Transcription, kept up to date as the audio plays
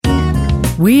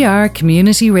We are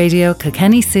Community Radio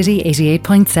Kilkenny City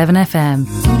 88.7 FM.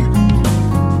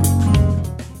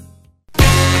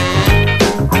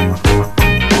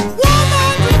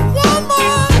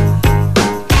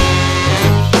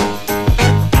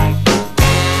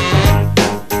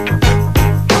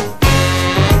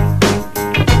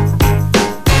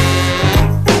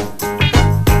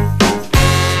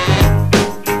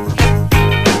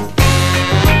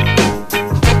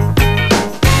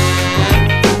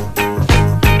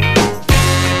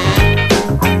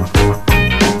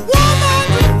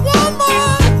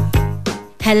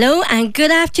 Hello and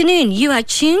good afternoon. You are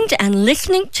tuned and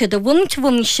listening to the Woman to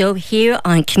Woman show here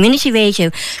on Community Radio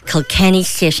Kilkenny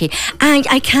City. And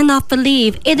I cannot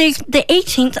believe it is the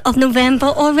 18th of November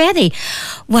already.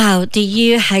 Wow, the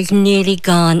year has nearly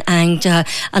gone, and a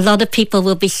lot of people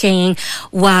will be saying,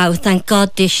 wow, thank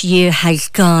God this year has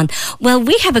gone. Well,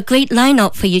 we have a great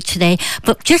lineup for you today,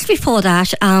 but just before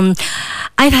that,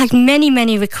 I've had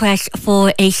many requests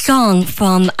for a song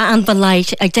from Amber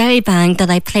Light, a Derry band that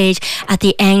I played at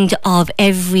the end of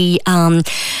every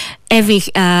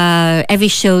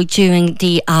show during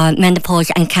the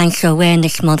Menopause and Cancer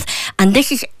Awareness Month. And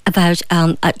this is about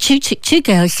two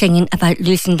girls singing about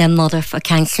losing their mother for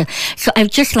cancer. So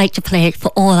I'd just like to play it for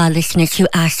all our listeners who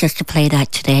asked us to play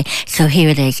that today. So here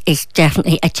it is. It's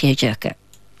definitely a tearjerker.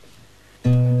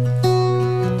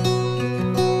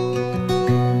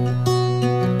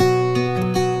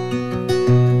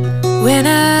 When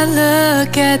I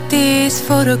look at these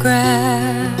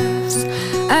photographs,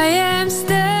 I am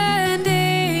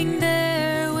standing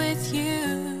there with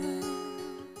you.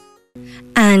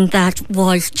 And that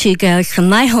was two girls from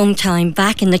my hometown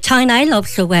back in the town I love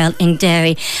so well in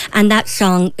Derry. And that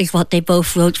song is what they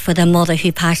both wrote for their mother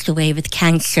who passed away with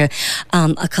cancer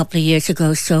a couple of years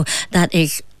ago. So that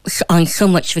is on so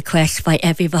much requests by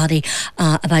everybody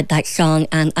about that song,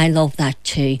 and I love that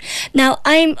too. Now,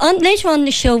 later on in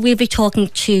the show, we'll be talking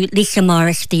to Lisa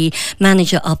Morris, the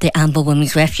manager of the Amber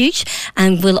Women's Refuge,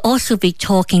 and we'll also be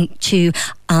talking to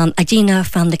Adina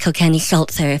from the Kilkenny Salt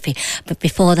Therapy. But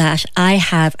before that, I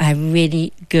have a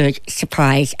really good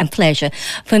surprise and pleasure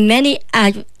for many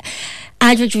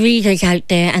avid readers out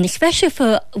there, and especially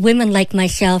for women like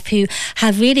myself who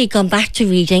have really gone back to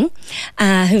reading,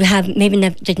 who have maybe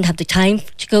didn't have the time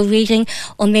to go reading,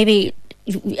 or maybe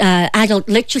adult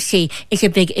literacy is a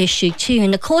big issue too.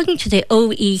 And according to the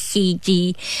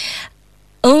OECD,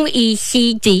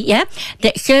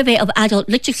 the survey of adult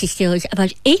literacy skills,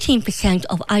 about 18%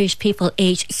 of Irish people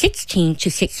aged 16 to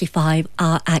 65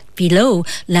 are at below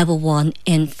level 1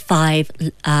 in 5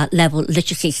 level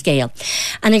literacy scale.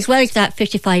 And as well as that,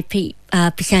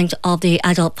 55% of the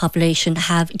adult population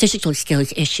have digital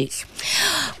skills issues.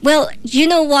 Well, you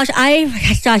know what? I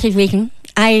started reading.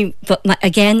 I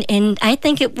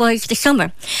think it was the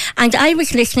summer, and I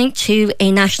was listening to a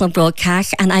national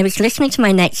broadcast, and I was listening to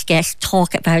my next guest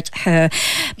talk about her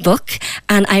book,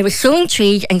 and I was so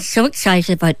intrigued and so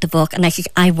excited about the book, and I said,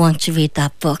 I want to read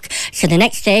that book. So the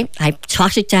next day I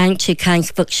trotted down to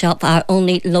Karen's Bookshop, our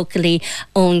only locally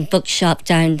owned bookshop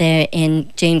down there in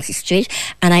James Street,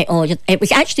 and I ordered. It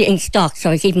was actually in stock, so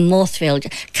I was even more thrilled.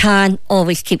 Karen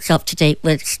always keeps up to date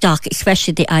with stock,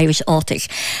 especially the Irish authors,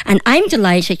 and I'm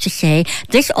delighted to say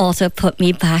this author put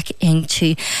me back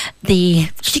into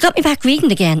she got me back reading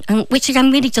again, which is,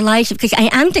 I'm really delighted, because I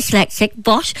am dyslexic,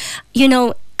 but you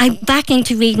know, I'm back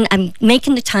into reading. I'm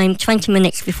making the time 20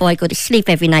 minutes before I go to sleep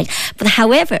every night. But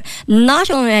however, not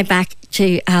only am I back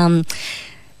to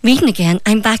reading again,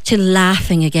 I'm back to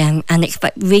laughing again, and it's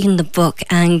about reading the book,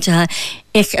 and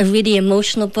it's a really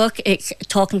emotional book. It's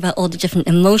talking about all the different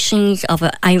emotions of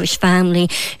an Irish family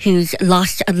who's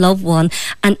lost a loved one,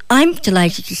 and I'm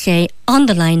delighted to say on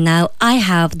the line now I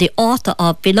have the author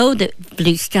of Below the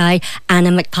Blue Sky, Anna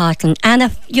McPartlin.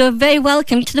 Anna, you're very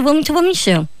welcome to the Woman to Woman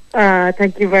show.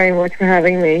 Thank you very much for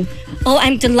having me. Oh,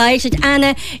 I'm delighted.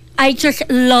 Anna, I just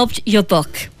loved your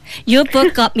book. Your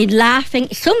book got me laughing,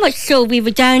 so much so we were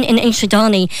down in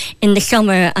Inchydoney in the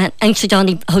summer at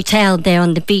Inchydoney Hotel there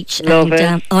on the beach.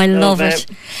 I love it.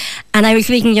 And I was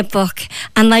reading your book,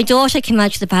 and my daughter came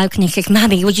out to the balcony and says,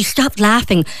 Mammy, would you stop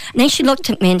laughing? And then she looked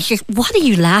at me and she says, what are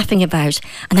you laughing about?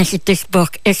 And I said, this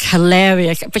book is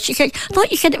hilarious. But she said, I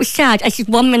thought you said it was sad. I said,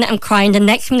 1 minute I'm crying, the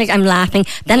next minute I'm laughing,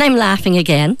 then I'm laughing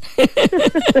again.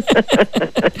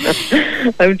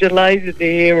 I'm delighted to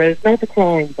hear it. It's not the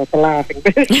crying, but the laughing.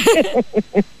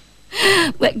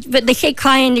 But they say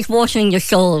crying is watering your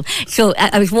soul. So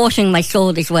I was watering my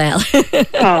soul as well.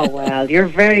 Oh, well, you're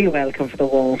very welcome for the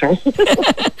water.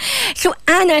 So,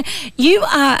 Anna, you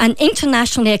are an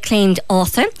internationally acclaimed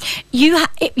author.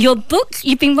 Your books,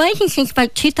 you've been writing since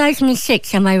about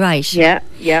 2006, am I right?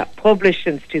 Yeah. Published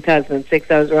since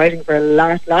 2006. I was writing for a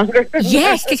lot longer.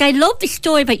 Yes, because I love the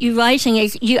story about you writing.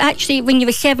 Is you actually, when you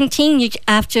were 17,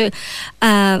 after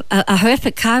a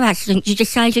horrific car accident, you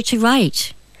decided to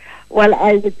write. Well,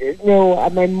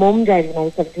 my mum died when I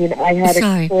was 17. I had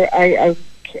I was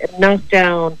knocked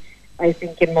down, I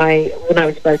think, when I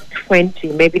was about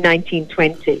 20, maybe 19,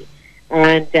 20.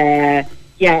 And,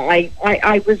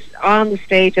 I was on the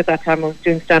stage at that time. I was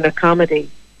doing stand-up comedy.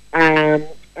 And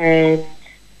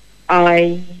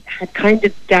I had kind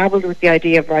of dabbled with the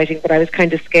idea of writing, but I was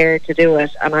kind of scared to do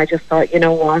it. And I just thought, you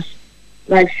know what,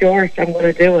 life's short, I'm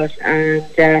going to do it.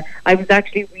 And I was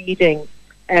actually reading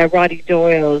Roddy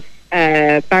Doyle's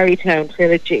Barrytown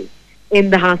trilogy in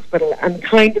the hospital, and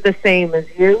kind of the same as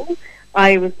you.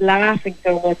 I was laughing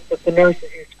so much that the nurses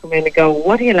used to come in and go,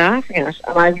 "What are you laughing at?"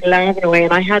 And I was laughing away,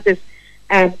 and I had this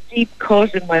deep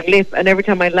cut in my lip, and every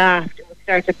time I laughed it would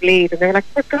start to bleed, and they were like,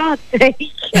 "For God's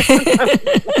sake."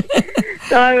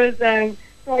 So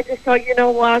I just thought, you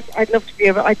know what, I'd love to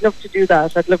do that.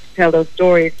 I'd love to tell those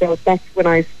stories. So that's when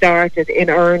I started in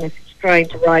earnest trying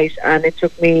to write, and it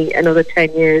took me another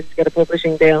 10 years to get a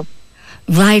publishing deal.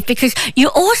 Right, because you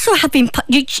also have been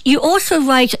you also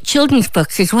write children's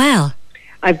books as well.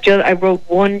 I wrote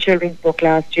one children's book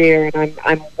last year, and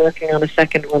I'm working on a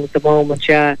second one at the moment.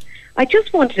 Yeah, I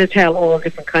just wanted to tell all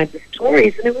different kinds of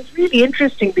stories, and it was really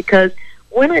interesting because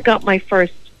when I got my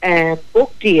first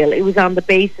book deal, it was on the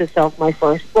basis of my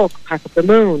first book, Pack Up the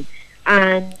Moon,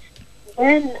 and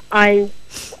then I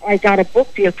got a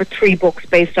book deal for 3 books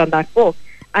based on that book.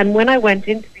 And when I went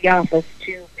into the office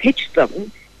to pitch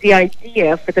them the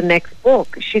idea for the next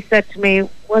book, she said to me,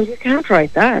 "Well, you can't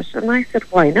write that." And I said,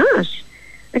 "Why not?"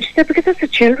 And she said, "Because that's a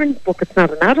children's book, it's not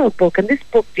an adult book, and this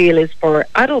book deal is for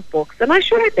adult books." And I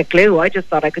sure had the clue. I just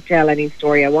thought I could tell any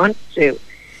story I wanted to.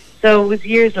 So it was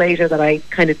years later that I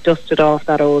kind of dusted off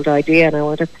that old idea, and I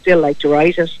would still like to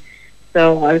write it.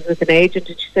 So I was with an agent,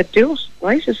 and she said, "Do it,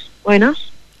 write it, why not?"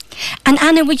 And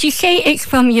Anna, would you say it's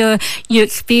from your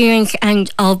experience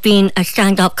and of being a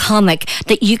stand-up comic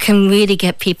that you can really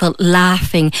get people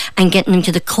laughing and getting them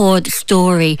to the core of the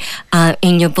story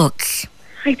in your books?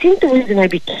 I think the reason I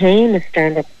became a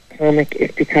stand-up comic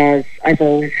is because I've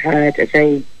always had a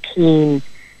very keen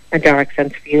and dark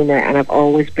sense of humour, and I've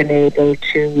always been able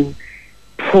to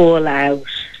pull out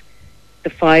the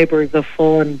fibres of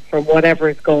fun from whatever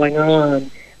is going on.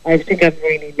 I think I'm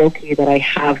really lucky that I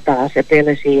have that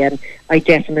ability, and I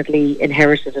definitely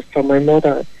inherited it from my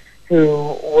mother, who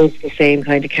was the same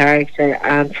kind of character,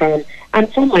 and from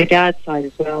my dad's side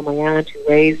as well, my aunt who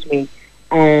raised me.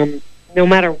 No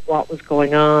matter what was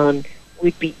going on,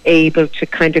 we'd be able to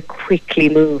kind of quickly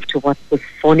move to what was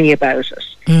funny about it.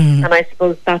 And I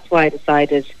suppose that's why I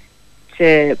decided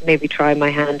to maybe try my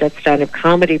hand at stand-up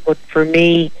comedy. But for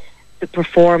me, the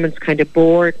performance kind of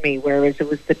bored me, whereas it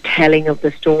was the telling of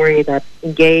the story that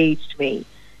engaged me.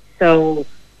 So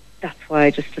that's why I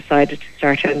just decided to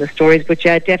start telling the stories. But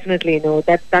yeah, definitely,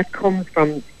 that comes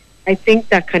from, I think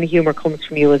that kind of humour comes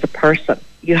from you as a person.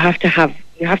 You have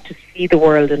to see the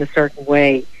world in a certain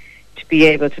way to be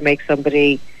able to make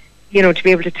somebody, to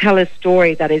be able to tell a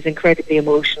story that is incredibly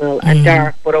emotional and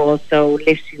dark, but also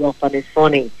lifts you up and is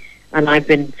funny. And I've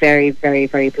been very, very,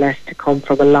 very blessed to come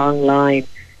from a long line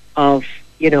of,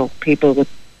 people with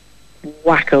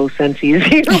wacko senses.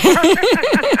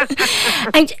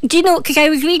 And do you know, because I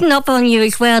was reading up on you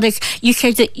as well, that you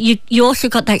said that you also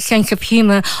got that sense of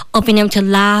humour of being able to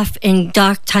laugh in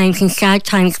dark times and sad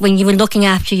times when you were looking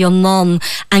after your mum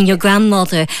and your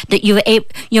grandmother, that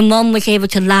your mum was able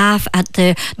to laugh at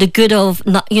the good of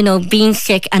not, being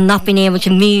sick and not being able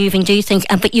to move and do things,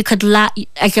 but you could laugh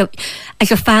as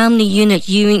a family unit.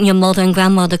 You and your mother and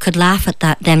grandmother could laugh at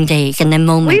them days and them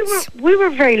moments. We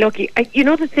were very lucky.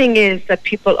 The thing is that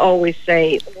people always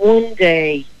say, one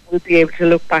day we'll be able to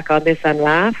look back on this and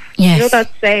laugh. Yes. You know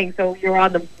that saying? So you're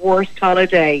on the worst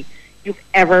holiday you've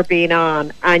ever been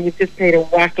on, and you've just paid a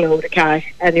whack load of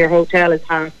cash, and your hotel is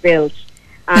half built,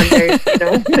 and there's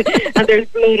and there's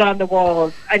blood on the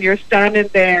walls, and you're standing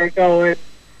there going,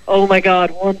 "Oh my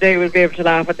God, one day we'll be able to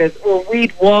laugh at this." Or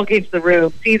we'd walk into the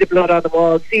room, see the blood on the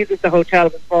wall, see that the hotel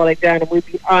was falling down, and we'd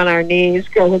be on our knees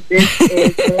going, "This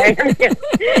is hilarious."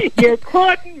 You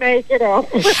couldn't make it up.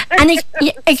 And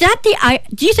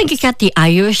do you think it's that the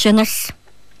Irish in us?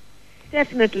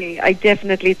 Definitely. I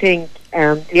definitely think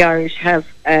the Irish have,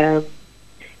 the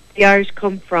Irish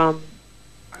come from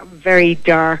a very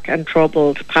dark and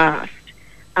troubled past,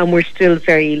 and we're still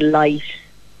very light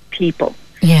people.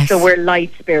 Yes. So we're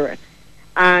light spirits,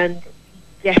 and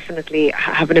definitely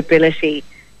have an ability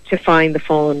to find the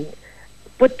fun.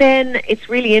 But then it's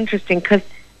really interesting because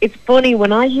it's funny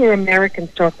when I hear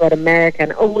Americans talk about America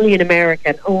and only in America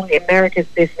and only America's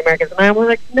this and America's, and I'm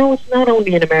like, no, it's not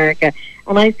only in America.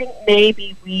 And I think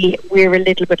maybe we're a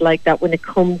little bit like that when it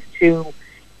comes to,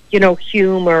 you know,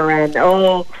 humour and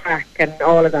crack and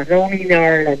all of that, only in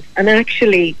Ireland. And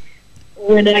actually,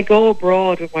 when I go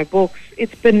abroad with my books,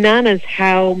 it's bananas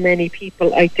how many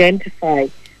people identify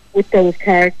with those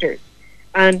characters.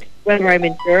 And whether I'm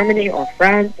in Germany or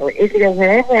France or Italy or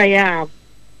wherever I am,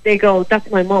 they go, that's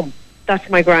my mum, that's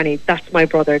my granny, that's my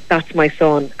brother, that's my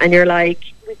son. And you're like,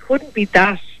 we couldn't be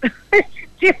that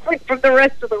different from the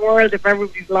rest of the world if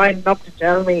everybody's lining up to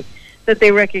tell me that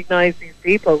they recognise these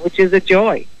people, which is a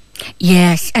joy.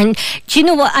 Yes, and do you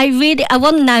know what? I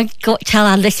want to now tell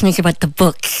our listeners about the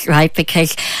books, right?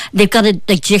 Because they've got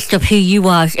the gist of who you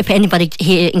are. If anybody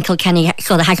here in Kilkenny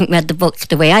sort of hasn't read the books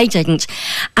the way I didn't,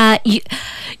 I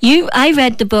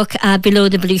read the book Below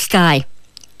the Blue Sky.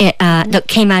 That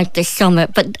came out this summer,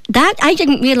 but that I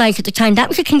didn't realise at the time that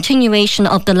was a continuation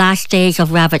of The Last Days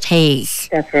of Rabbit Hayes.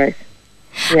 That's right.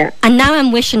 Yeah. And now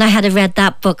I'm wishing I had read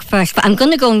that book first, but I'm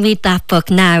going to go and read that book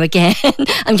now again.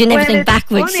 I'm doing everything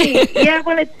backwards. Funny. Yeah,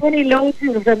 well, it's funny. Loads of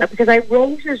people have done that because I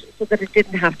wrote it so that it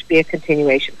didn't have to be a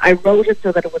continuation. I wrote it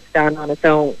so that it would stand on its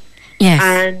own.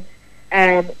 Yes.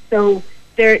 And so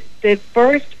the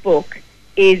first book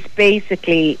is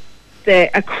basically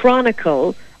a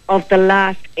chronicle of the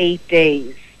last 8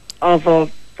 days of a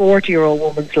 40-year-old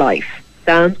woman's life.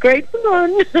 Sounds great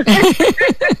fun.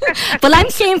 Well, I'm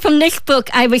saying from this book,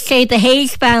 I would say the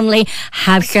Hayes family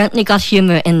have certainly got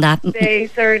humour in that. They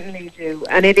certainly do.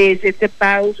 And it's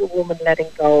about a woman letting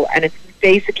go. And it's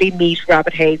basically meet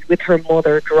Rabbit Hayes with her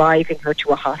mother driving her to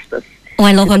a hospice. Oh,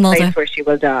 I love her mother. Place where she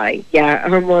will die. Yeah,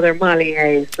 her mother, Molly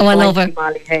Hayes. Oh, I love her.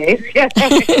 Molly Hayes. Yeah.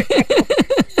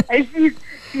 And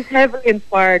she's heavily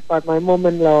inspired by my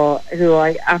mum-in-law, who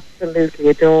I absolutely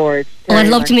adored. Oh, I'd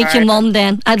love to meet your mum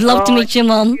then. I'd love to meet your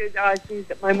mum. She's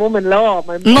my mum-in-law.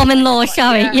 Mum-in-law,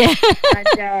 sorry, yeah. And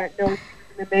no, she's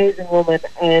an amazing woman,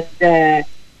 and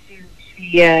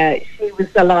she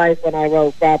was alive when I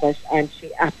wrote Rabbit, and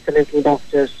she absolutely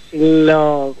loved it. She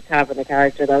loved having a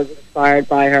character that was inspired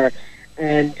by her.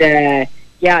 And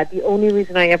the only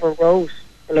reason I ever wrote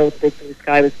Below the Big Blue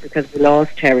Sky was because we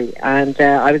lost Terry, and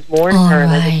I was mourning her,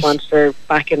 and I just wanted her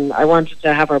back in. I wanted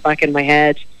to have her back in my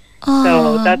head. Oh,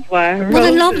 so that's why I wrote what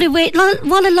a lovely way!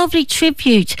 What a lovely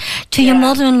tribute to your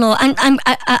mother-in-law, and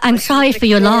I'm sorry for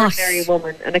your loss.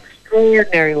 An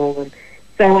extraordinary woman.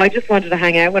 So I just wanted to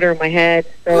hang out with her in my head.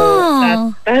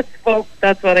 So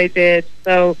that's what I did.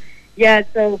 So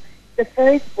so the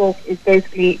first book is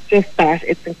basically just that.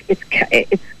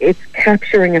 It's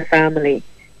capturing a family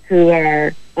who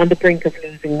are on the brink of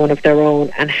losing one of their own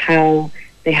and how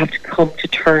they have to come to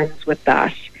terms with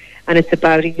that. And it's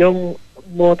about a young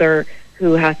mother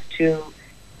who has to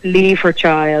leave her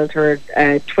child, her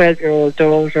 12-year-old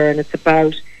daughter, and it's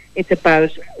about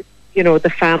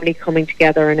the family coming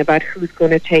together and about who's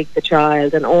going to take the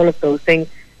child and all of those things.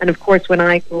 And of course, when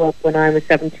I grew up, when I was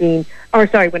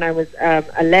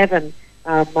 11,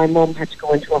 my mum had to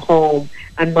go into a home,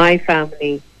 and my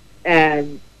family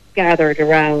gathered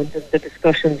around, and the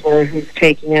discussions were who's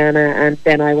taking Anna, and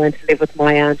then I went to live with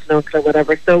my aunt and uncle or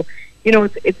whatever. So,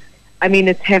 it's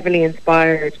heavily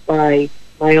inspired by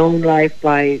my own life,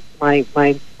 by my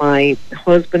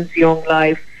husband's young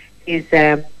life. His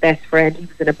best friend, he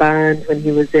was in a band when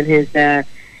he was in his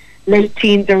late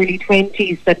teens, early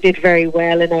 20s that did very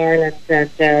well in Ireland, and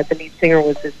the lead singer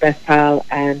was his best pal,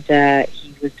 and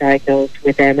he was diagnosed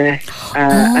with MS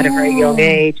at a very young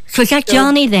age. So is that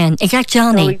Johnny then? Is that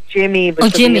Johnny? No, Jimmy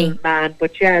was the real man.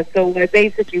 But so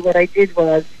basically what I did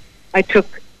was I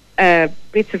took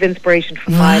bits of inspiration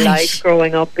from my life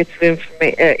growing up, bits of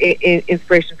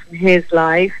inspiration from his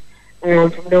life,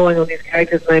 from knowing all these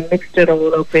characters, and I mixed it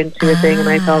all up into a thing, and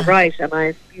I thought, and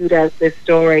I spewed out this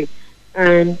story.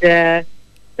 And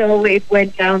so it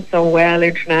went down so well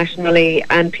internationally,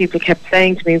 and people kept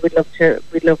saying to me, we'd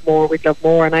love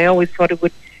more. And I always thought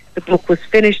the book was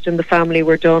finished and the family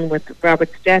were done with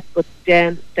Robert's death, but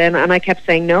then and I kept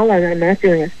saying, no, I'm not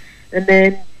doing it. And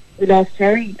then we lost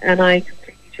Terry, and I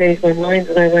completely changed my mind,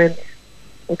 and I went,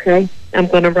 okay, I'm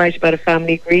going to write about a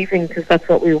family grieving, because that's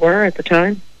what we were at the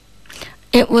time.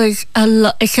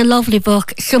 It's a lovely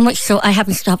book. So much so I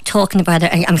haven't stopped talking about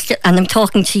it. I'm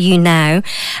talking to you now,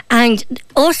 and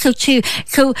also too.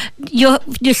 So your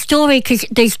story, because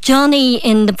there's Johnny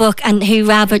in the book, and who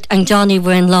Rabbit and Johnny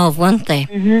were in love, weren't they?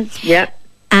 Mm-hmm. Yeah.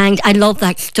 And I love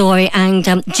that story. And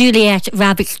Juliet,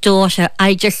 Rabbit's daughter,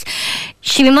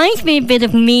 she reminds me a bit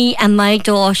of me and my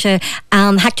daughter.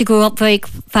 Had to grow up very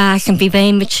fast and be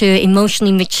very mature,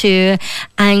 emotionally mature.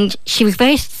 And she was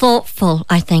very thoughtful,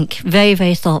 I think. Very,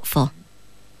 very thoughtful.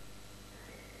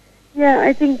 Yeah,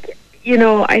 I think,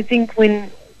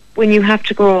 when you have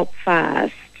to grow up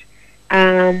fast,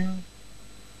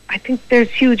 I think there's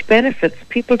huge benefits.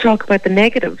 People talk about the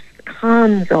negatives, the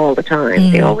cons all the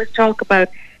time. They always talk about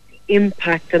the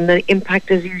impact, and the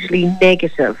impact is usually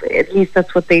negative. At least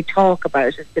that's what they talk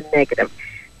about, is the negative.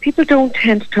 People don't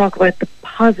tend to talk about the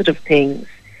positive things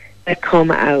that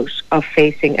come out of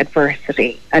facing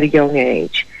adversity at a young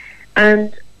age.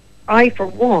 And I, for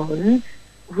one,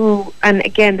 and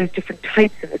again, there's different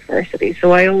types of adversity.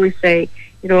 So I always say,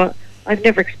 I've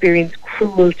never experienced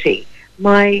cruelty.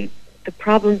 The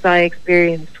problems I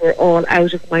experienced were all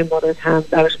out of my mother's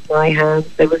hands, out of my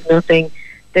hands. There was nothing,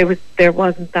 there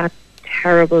wasn't that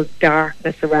terrible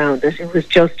darkness around it. It was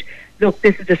just, look,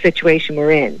 this is the situation we're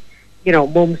in.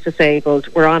 Mum's disabled,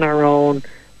 we're on our own.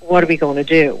 What are we going to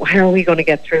do? How are we going to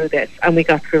get through this? And we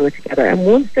got through it together. And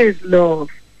once there's love,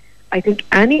 I think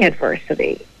any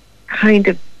adversity kind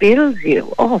of builds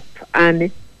you up,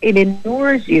 and it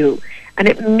ignores you, and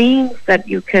it means that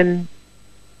you can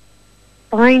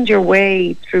find your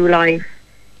way through life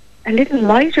a little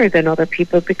lighter than other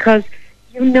people, because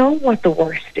you know what the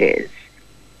worst is.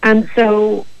 And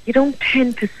so you don't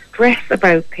tend to stress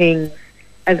about things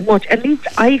as much. At least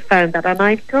I found that, and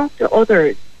I've talked to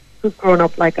others who've grown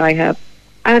up like I have,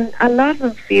 and a lot of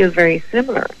them feel very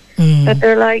similar. That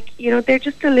they're like, they're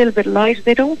just a little bit lighter.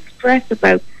 They don't stress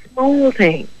about small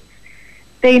things.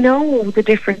 They know the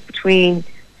difference between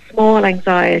small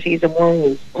anxieties and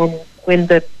worries, and when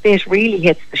the bit really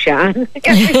hits the shan.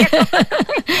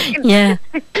 Yeah.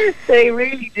 They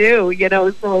really do,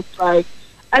 so it's like,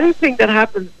 anything that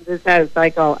happens in this house, I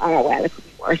go, oh, well, it could be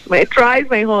worse. It drives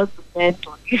my husband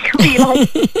mental. It could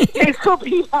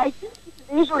be like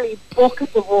literally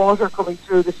buckets of water coming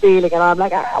through the ceiling, and I'm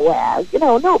like,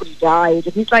 nobody died.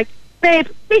 And he's like, babe,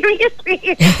 seriously?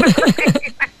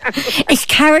 It's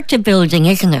character building,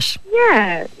 isn't it?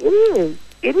 Yeah, it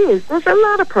is. There's a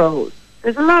lot of pros.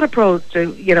 There's a lot of pros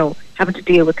to, having to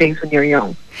deal with things when you're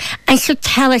young. And so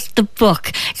tell us the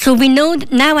book. So we know,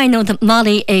 now I know that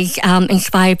Molly is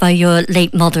inspired by your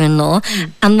late mother-in-law.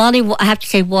 And Molly, I have to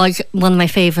say, was one of my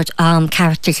favourite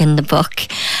characters in the book.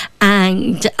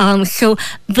 And so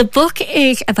the book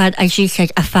is about, as you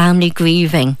said, a family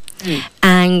grieving.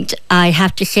 And I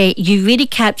have to say, you really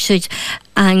captured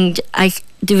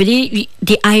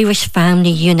the Irish family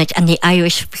unit and the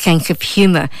Irish sense of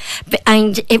humour.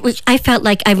 And I felt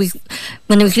like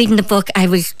when I was reading the book, I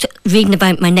was reading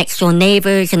about my next door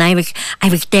neighbours, and I was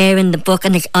there in the book,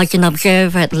 and as an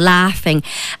observer laughing.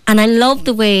 And I love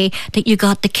the way that you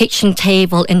got the kitchen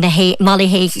table in Molly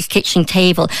Hayes' kitchen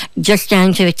table just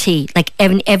down to a T, like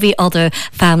every other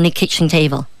family kitchen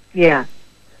table. Yeah.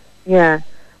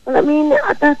 Well, I mean,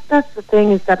 that's the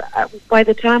thing, is that by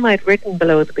the time I'd written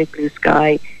Below the Big Blue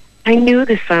Sky, I knew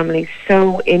this family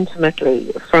so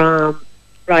intimately from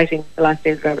writing The Last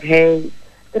Days of Robert Hayes,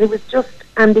 that it was just,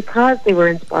 and because they were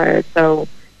inspired so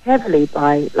heavily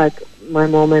by, like, my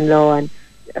mum-in-law and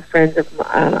friends of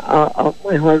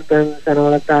my husband's and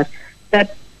all of that,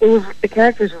 that the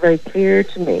characters were very clear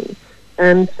to me.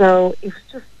 And so it was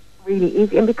just really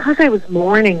easy. And because I was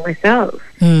mourning myself,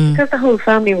 because the whole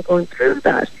family were going through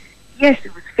that, yes,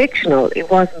 it was fictional. It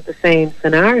wasn't the same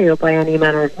scenario by any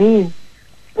manner of means,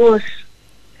 but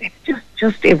it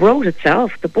it wrote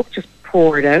itself. The book just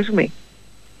poured out of me.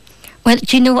 Well,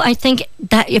 do you know, I think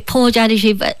that it poured out of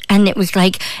you, and it was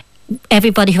like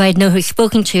everybody who I know who's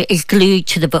spoken to is glued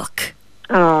to the book.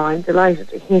 Oh, I'm delighted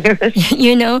to hear it.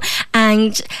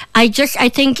 And I just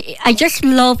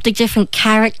love the different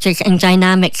characters and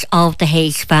dynamics of the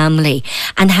Hayes family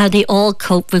and how they all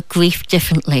cope with grief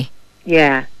differently.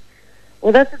 Yeah.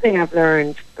 Well, that's the thing I've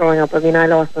learned growing up. I mean, I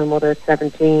lost my mother at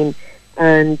 17,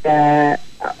 and I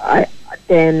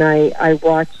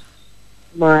watched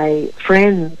my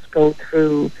friends go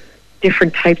through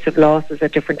different types of losses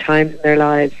at different times in their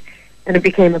lives, and it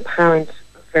became apparent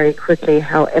very quickly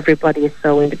how everybody is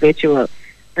so individual,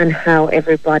 and how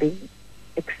everybody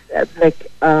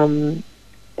mourns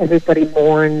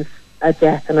a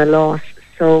death and a loss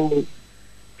so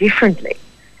differently.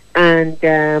 And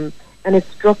it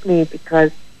struck me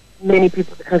because many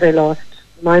people, because I lost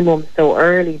my mum so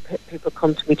early. People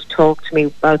come to me to talk to me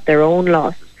about their own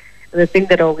losses, and the thing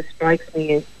that always strikes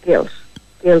me is guilt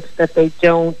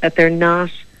that they're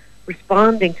not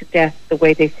responding to death the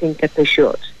way they think that they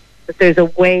should. That there's a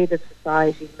way that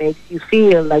society makes you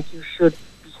feel like you should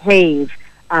behave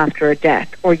after a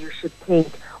death, or you should think,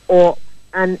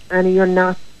 and you're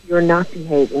not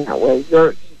behaving that way.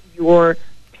 You're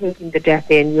taking the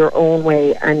death in your own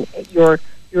way, and you're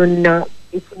not.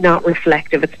 It's not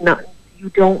reflective. It's not. You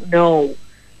don't know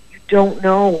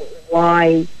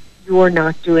why you're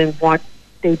not doing what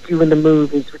they do in the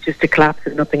movies, which is to collapse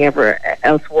and nothing ever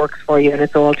else works for you, and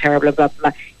it's all terrible, blah, blah,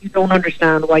 blah. You don't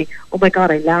understand why, oh my God,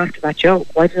 I laughed at that joke.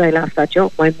 Why did I laugh at that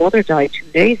joke? My mother died 2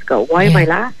 days ago. Why am I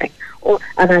laughing?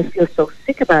 And I feel so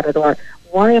sick about it. Or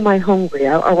why am I hungry?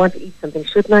 I want to eat something.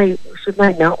 Shouldn't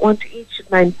I not want to eat?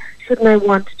 Shouldn't I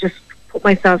want to just put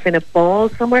myself in a ball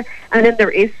somewhere? And then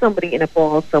there is somebody in a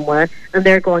ball somewhere, and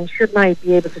they're going, shouldn't I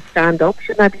be able to stand up?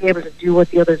 Shouldn't I be able to do what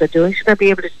the others are doing? Shouldn't I be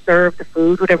able to serve the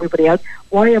food with everybody else?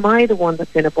 Why am I the one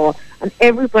that's in a ball? And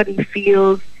everybody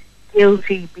feels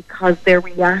guilty because they're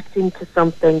reacting to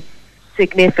something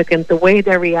significant, the way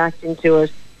they're reacting to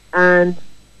it, and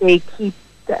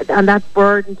and that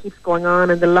burden keeps going on,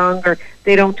 and the longer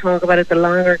they don't talk about it, the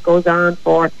longer it goes on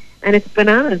for. And it's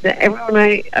bananas. Everyone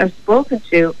I've spoken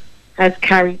to has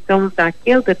carried some of that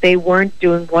guilt that they weren't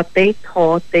doing what they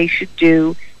thought they should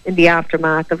do in the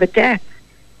aftermath of a death.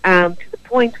 To the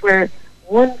point where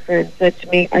one friend said to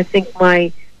me, I think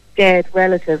my dead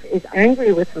relative is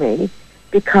angry with me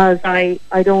because I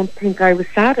don't think I was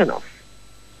sad enough.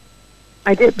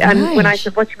 I did. Nice. And when I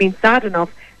said, what do you mean sad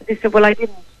enough? They said, well, I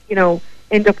didn't,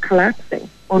 end up collapsing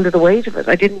under the weight of it.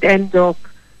 I didn't end up,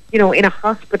 in a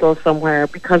hospital somewhere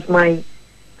because and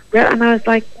I was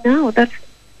like, no,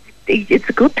 it's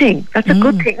a good thing. That's a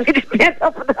good thing. You didn't end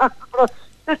up in the hospital.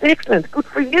 That's excellent. Good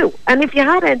for you. And if you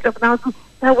had ended up in the hospital,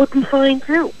 that would be fine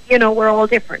too. We're all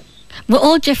different. We're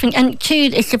all different, and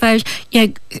too, it's about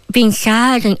being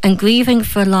sad and grieving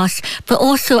for loss. But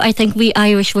also, I think we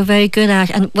Irish were very good at,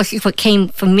 and what came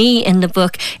from me in the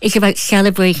book, is about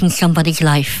celebrating somebody's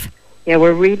life. Yeah,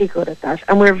 we're really good at that,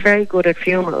 and we're very good at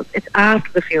funerals. It's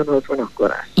after the funerals we're not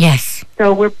good at. Yes.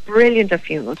 So we're brilliant at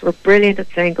funerals. We're brilliant at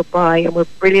saying goodbye, and we're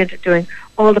brilliant at doing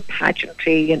all the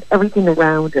pageantry and everything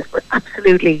around it. We're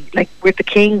absolutely, we're the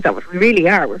kings of it. We really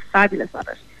are. We're fabulous at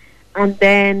it. And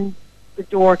then the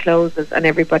door closes and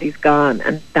everybody's gone,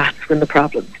 and that's when the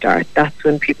problems start. That's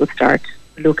when people start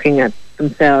looking at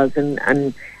themselves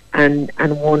and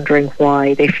wondering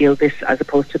why they feel this as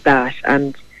opposed to that.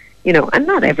 And and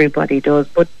not everybody does,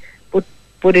 but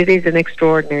it is an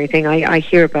extraordinary thing. I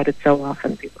hear about it so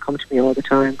often. People come to me all the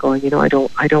time going, I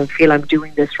don't feel I'm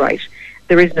doing this right.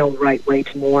 There is no right way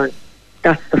to mourn.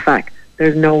 That's the fact.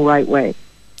 There's no right way.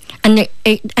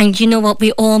 And you know what,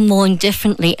 we all mourn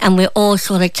differently, and we all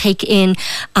sort of take in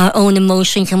our own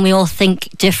emotions, and we all think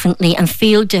differently and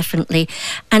feel differently.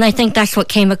 And I think that's what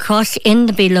came across in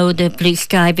the Below the Blue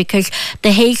Sky, because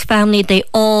the Hayes family, they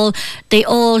all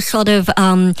sort of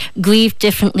grieved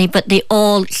differently, but they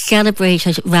all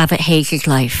celebrated Rabbit Hayes'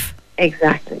 life.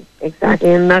 Exactly.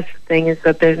 And that's the thing, is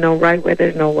that there's no right way,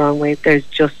 there's no wrong way, there's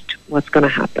just what's going to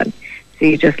happen. So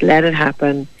you just let it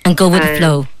happen. And go with the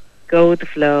flow. Go with the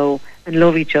flow and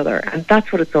love each other, and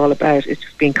that's what it's all about. It's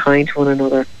just being kind to one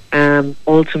another,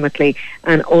 ultimately,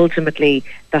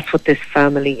 that's what this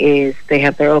family is. They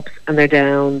have their ups and their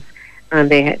downs, and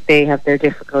they have their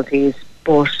difficulties,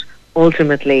 but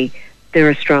ultimately they're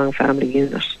a strong family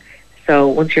unit. So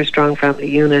once you're a strong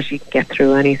family unit, you can get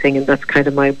through anything, and that's kind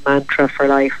of my mantra for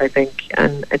life, I think,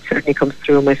 and it certainly comes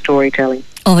through in my storytelling.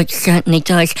 Oh, it certainly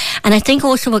does. And I think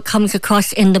also what comes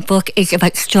across in the book is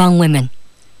about strong women.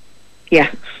 Yeah.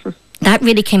 That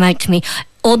really came out to me.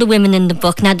 All the women in the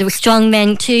book. Now, there were strong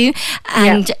men too,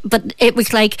 but it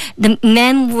was like the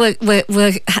men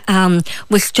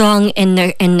were strong in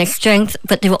their strength,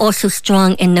 but they were also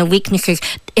strong in their weaknesses.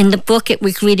 In the book, it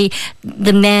was really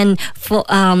the men. For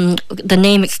the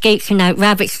name escapes me now.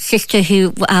 Rabbit's sister,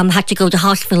 who had to go to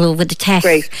hospital with the test.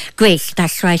 Grace,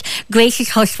 that's right. Grace's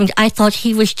husband. I thought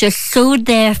he was just so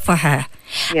there for her.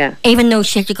 Yeah. Even though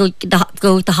she had to go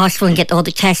to the hospital and get all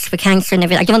the tests for cancer and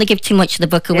everything. I don't want to give too much of the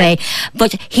book away,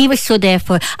 but he was so there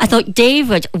for. I thought,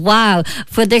 David, wow,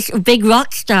 for this big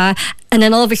rock star, and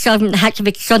then all of a sudden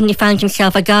suddenly found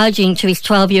himself a guardian to his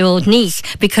 12-year-old niece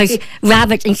because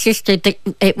Rabbit insisted that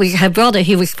it was her brother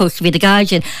who was supposed to be the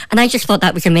guardian, and I just thought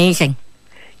that was amazing.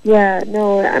 Yeah,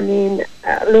 no, I mean,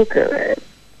 look, the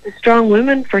strong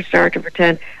women, for starter,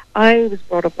 pretend. I was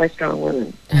brought up by strong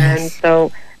women, and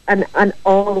so. And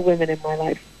all the women in my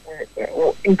life were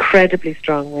incredibly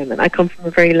strong women. I come from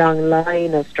a very long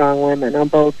line of strong women on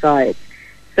both sides.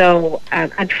 So,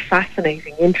 and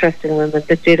fascinating, interesting women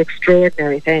that did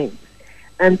extraordinary things.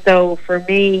 And so for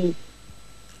me,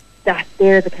 that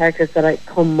they're the characters that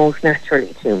come most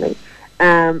naturally to me.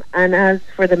 And as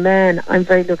for the men, I'm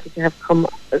very lucky to have come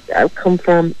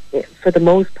from, for the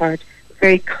most part,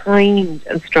 very kind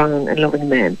and strong and loving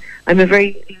men. I'm a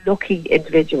very lucky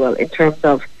individual in terms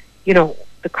of, you know,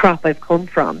 the crop I've come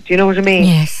from. Do you know what I mean?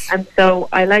 Yes. And so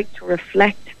I like to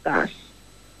reflect that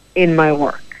in my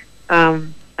work.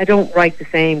 I don't write the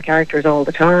same characters all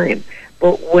the time,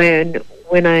 but when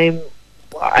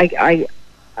I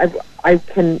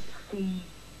can see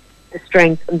the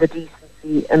strength and the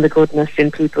decency and the goodness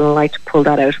in people, and I like to pull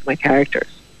that out of my characters.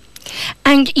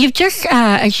 And you've just,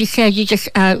 as you said, you've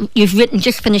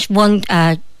just finished one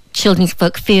children's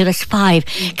book, Fearless 5.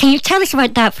 Can you tell us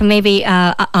about that for maybe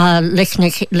our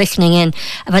listeners listening in,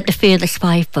 about the Fearless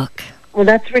 5 book? Well,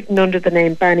 that's written under the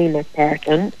name Banny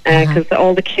McPartlin, because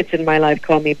all the kids in my life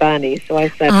call me Banny, so I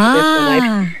said this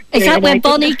one. Is that where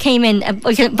Bonnie came in?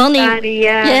 Was it Bonnie? Banny,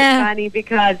 yeah. Banny,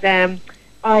 because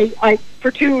I for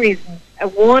two reasons.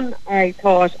 One, I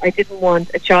thought I didn't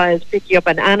want a child picking up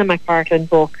an Anna McPartlin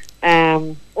book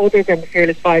other than the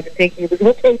Fearless 5 and thinking it was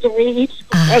okay to read,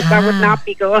 because that would not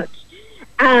be good.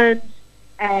 And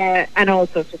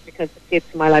also just because the kids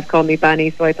in my life call me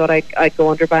Banny, so I thought I'd go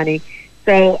under Banny.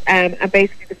 So, and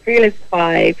basically, the Fearless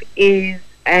 5 is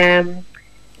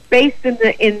based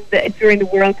during the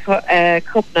World Cup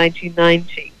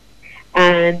 1990,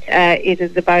 and it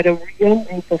is about a young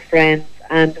group of friends,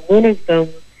 and one of them,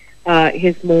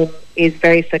 his mum, is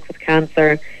very sick with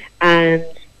cancer, and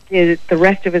the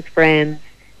rest of his friends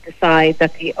decide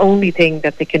that the only thing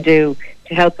that they can do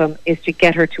to help him is to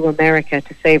get her to America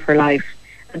to save her life.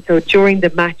 And so, during the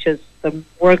matches, the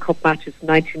World Cup matches in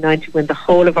 1990, when the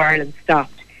whole of Ireland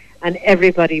stopped and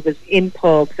everybody was in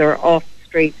pubs or off the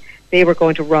streets, they were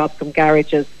going to rob some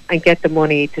garages and get the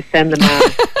money to send them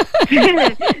out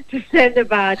to send them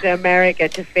out to America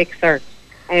to fix her.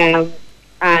 And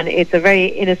it's a very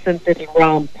innocent little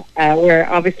romp where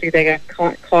obviously they get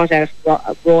caught out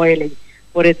royally,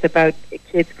 but it's about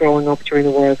kids growing up during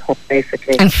the World Cup,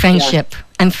 basically. And friendship. Yeah.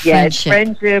 And friendship. Yeah, it's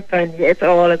friendship, and it's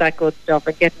all of that good stuff,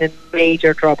 and getting in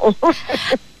major trouble.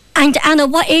 And Anna,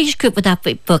 what age group would that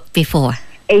book be for?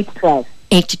 8 to 12.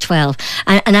 8 to 12.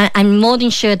 And I'm more than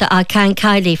sure that our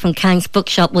Kylie from Can's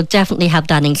Bookshop will definitely have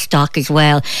that in stock as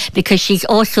well, because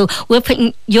we're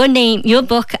putting your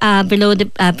book, Below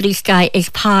the Blue Sky, is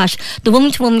part. The Woman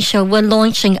to Woman Show, we're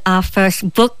launching our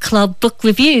first book club book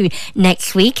review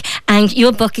next week, and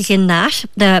your book is in that,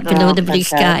 Below the Blue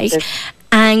Skies.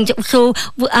 And so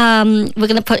we're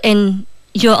going to put in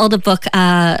your other book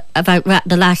about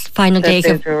the last final days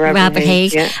of Rabbit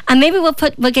Haze, yeah. And maybe we'll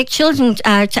get children to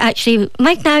actually.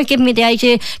 Mike now giving me the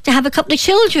idea to have a couple of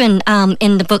children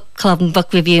in the book club and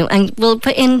book review, and we'll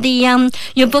put in the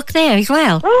your book there as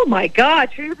well. Oh my God,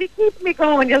 you'll be keeping me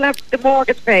going. You'll have the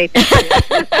mortgage paid.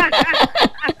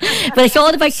 But it's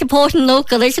all about supporting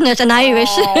local, isn't it? And Irish.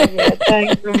 Oh, yeah,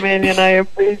 thanks a million. I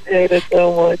appreciate it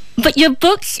so much. But your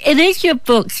books, it is your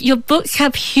books. Your books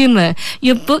have humour.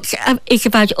 Your books is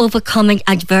about overcoming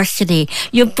adversity.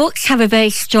 Your books have a very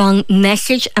strong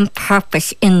message and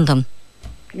purpose in them.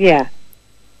 Yeah,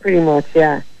 pretty much,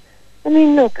 yeah. I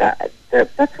mean, look,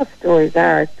 that's what stories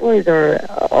are. Stories are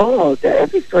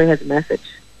every story has a message,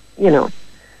 you know.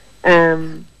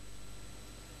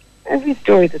 Every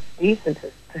story that's decent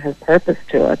has purpose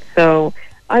to it. So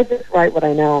I just write what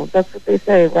I know. That's what they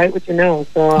say, write what you know.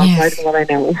 So I'm writing what I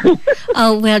know.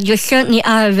 Oh, well, you certainly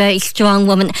are a very strong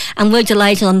woman, and we're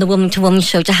delighted on the Woman to Woman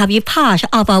Show to have you part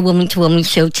of our Woman to Woman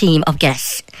Show team of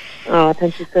guests. Oh,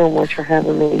 thank you so much for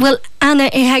having me. Well, Anna,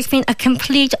 it has been a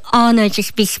complete honour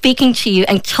just be speaking to you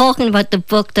and talking about the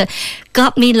book that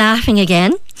got me laughing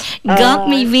again, got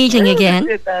me reading again.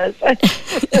 It does.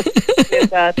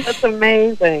 That's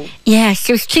amazing. Yes,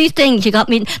 there's two things. You got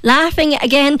me laughing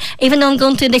again, even though I'm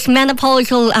going through this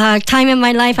menopausal time in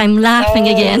my life, I'm laughing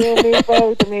again. You and me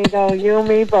both, amigo. You and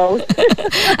me both.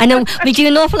 I know we do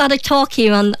an awful lot of talk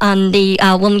here on the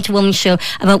Woman to Woman Show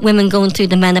about women going through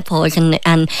the menopause and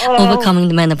overcoming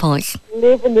the menopause.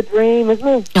 Living the dream, isn't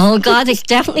it? Oh God, it's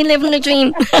definitely living the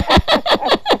dream.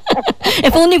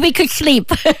 If only we could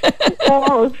sleep.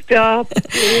 Oh, stop,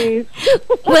 please.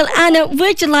 Well, Anna,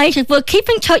 we're delighted. We'll keep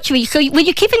in touch with you. So will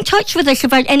you keep in touch with us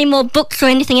about any more books or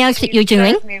anything else that you're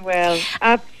doing? Certainly will.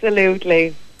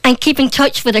 Absolutely. And keep in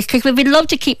touch with us, because we'd love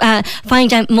to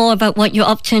find out more about what you're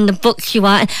up to and the books you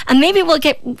are, and maybe we'll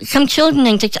get some children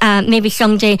in to maybe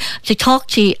someday to talk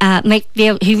to you,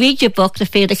 who read your book, The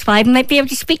Fearless 5, and might be able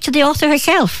to speak to the author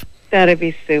herself. That'd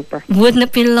be super. Wouldn't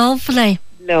it be lovely?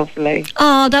 Lovely.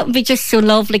 Oh, that would be just so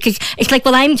lovely, because it's like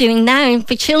what I'm doing now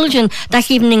for children. That's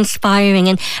even inspiring,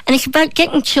 and it's about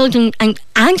getting children and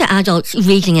adults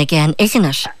reading again, isn't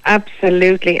it?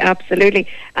 Absolutely.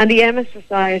 And the Emma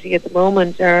Society at the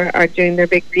moment are doing their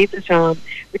big readathon,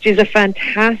 which is a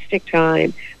fantastic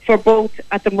time for both.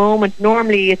 At the moment,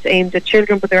 normally it's aimed at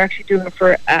children, but they're actually doing it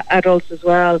for adults as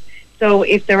well. So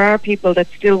if there are people that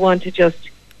still want to just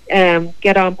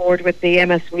get on board with the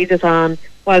MS Readathon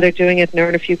while they're doing it and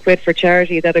earn a few quid for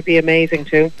charity, that'd be amazing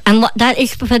too. And what that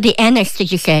is for the NS,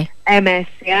 did you say? MS,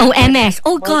 yeah. Oh, MS.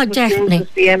 Oh, God, definitely.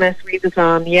 It's the MS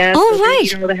Readathon, yeah. Oh, so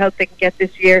right. You know, the help they can get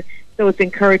this year. So it's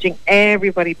encouraging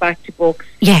everybody back to books.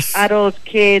 Yes. Adults,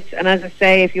 kids, and as I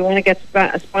say, if you want to get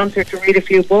a sponsor to read a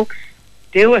few books,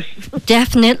 do it.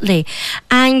 Definitely.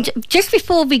 And just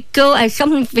before we go,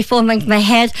 something before my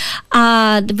head,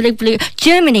 the blue,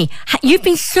 Germany. You've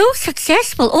been so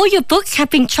successful. All your books have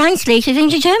been translated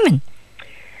into German.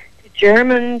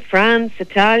 German, France,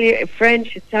 Italian,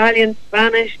 French, Italian,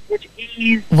 Spanish,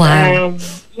 Portuguese. Wow.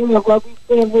 Well,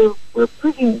 we've read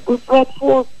 15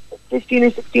 or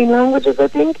 16 languages, I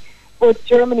think. But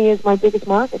Germany is my biggest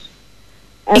market.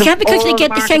 Is that because they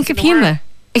get the sense of humour?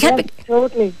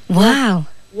 Totally. Wow.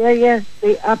 Yeah,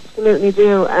 they absolutely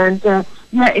do, and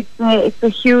it's a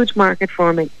huge market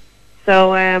for me.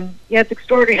 So it's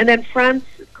extraordinary. And then France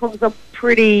comes up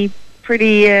pretty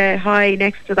high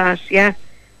next to that. Yeah,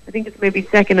 I think it's maybe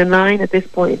second in line at this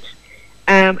point,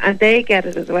 and they get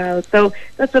it as well. So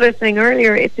that's what I was saying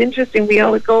earlier. It's interesting. We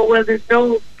always go, well, there's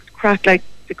no crack like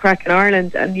the crack in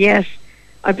Ireland, and yet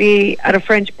I'd be at a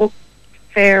French book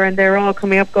fair and they're all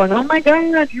coming up going, oh my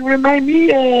God, you remind me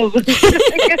of.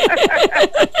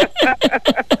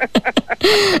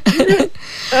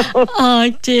 Oh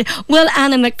dear. Well,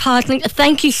 Anna McPartling,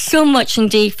 thank you so much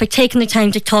indeed for taking the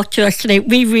time to talk to us today.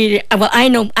 We really, I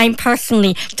know I'm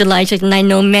personally delighted, and I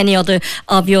know many other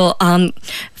of your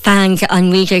fans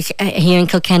and readers here in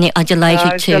Kilkenny are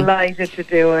delighted too. Delighted to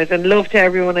do it, and love to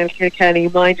everyone in Kilkenny.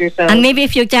 Mind yourself. And maybe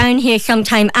if you're down here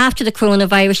sometime after the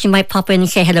coronavirus, you might pop in and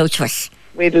say hello to us.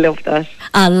 We'd love that.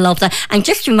 I love that. And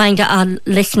just a reminder, our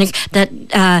listeners, that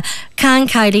Karen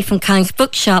Kylie from Karen's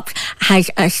Bookshop has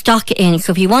stock in.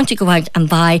 So if you want to go out and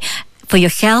buy for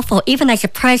yourself or even as a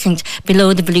present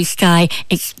below the blue sky,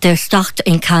 they're stocked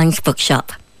in Karen's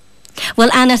Bookshop.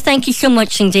 Well, Anna, thank you so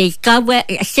much indeed.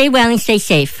 Stay well and stay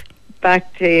safe.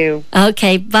 Back to you.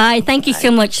 Okay, bye. Thank you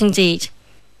so much indeed.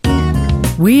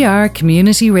 We are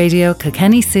Community Radio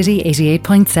Kilkenny City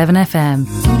 88.7 FM.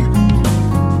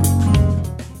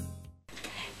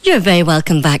 You're very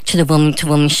welcome back to the Woman to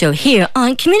Woman show here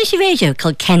on Community Radio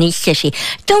Kilkenny City.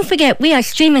 Don't forget, we are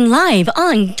streaming live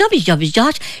on www.crkc.ie,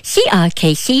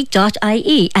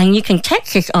 and you can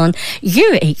text us on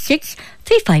 086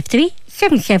 353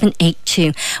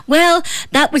 7782. Well,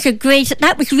 that was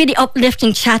really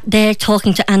uplifting chat there,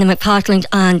 talking to Anna McPartling,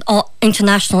 an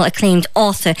international acclaimed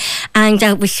author, and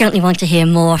we certainly want to hear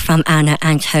more from Anna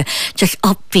and her just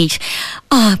upbeat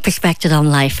perspective on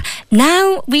life.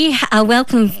 Now we are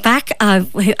welcoming back our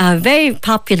very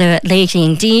popular lady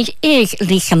indeed is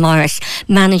Lisa Morris,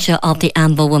 manager of the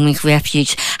Amber Women's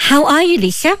Refuge. How are you,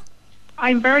 Lisa?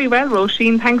 I'm very well,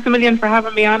 Roisin. Thanks a million for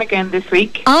having me on again this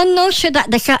week. Oh, no, sure.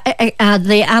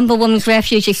 The Amber Women's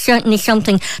Refuge is certainly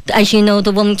something, as you know,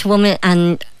 the Woman to Woman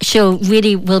and show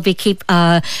really will be keep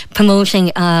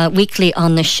promoting weekly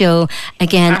on the show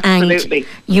again. Absolutely. And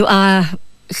you are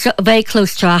very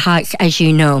close to our hearts, as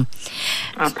you know.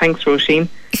 Oh, thanks, Roisin.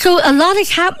 So a lot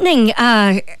is happening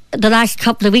the last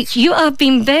couple of weeks. You have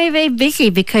been very, very busy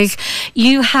because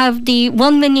you have the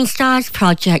 1 Million Stars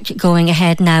project going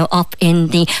ahead now, up in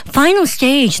the final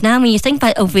stage now. When you think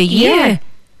about over a year. Yeah,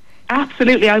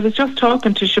 absolutely. I was just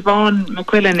talking to Siobhan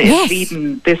McQuillan is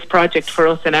leading this project for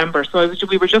us in Amber. So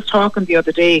we were just talking the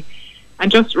other day and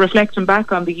just reflecting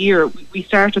back on the year. We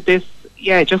started this,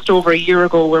 just over a year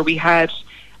ago, where we had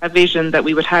a vision that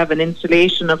we would have an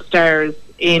installation of stars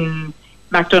in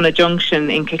McDonagh Junction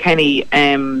in Kilkenny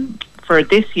for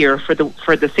this year for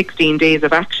the 16 days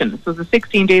of action. So the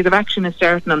 16 days of action is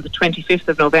starting on the 25th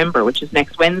of November, which is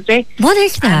next Wednesday. What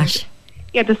is that?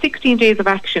 The 16 days of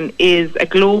action is a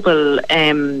global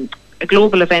event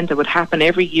that would happen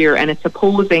every year, and it's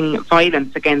opposing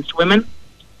violence against women.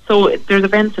 So there's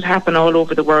events that happen all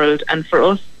over the world, and for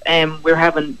us, we're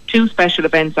having two special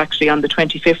events actually on the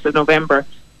 25th of November.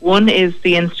 One is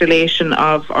the installation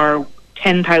of our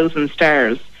 10,000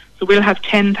 stars. So we'll have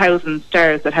 10,000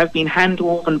 stars that have been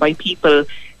hand-woven by people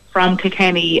from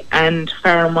Kilkenny and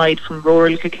far and wide, from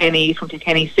rural Kilkenny, from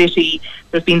Kilkenny City.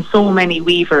 There's been so many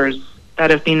weavers that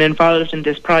have been involved in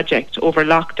this project over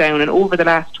lockdown and over the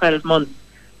last 12 months.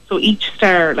 So each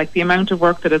star, like the amount of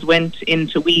work that has went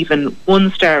into weaving one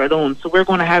star alone. So we're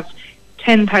going to have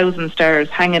 10,000 stars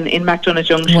hanging in McDonagh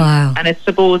Junction. Wow. And it's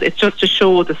just to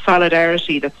show the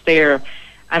solidarity that's there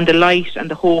and the light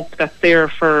and the hope that's there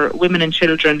for women and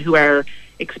children who are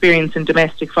experiencing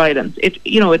domestic violence. It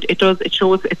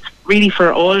shows it's really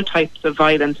for all types of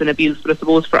violence and abuse, but I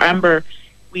suppose for Amber,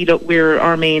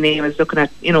 our main aim is looking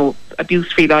at,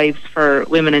 abuse-free lives for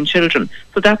women and children.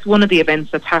 So that's one of the events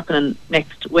that's happening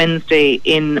next Wednesday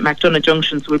in McDonagh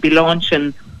Junction. So we'll be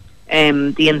launching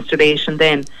the installation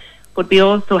then. But we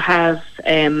also have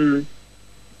a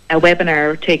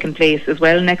webinar taking place as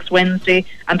well next Wednesday,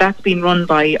 and that's been run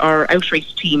by our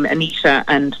outreach team, Anita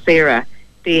and Sarah.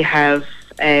 They have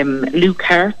Luke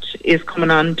Hart is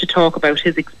coming on to talk about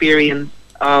his experience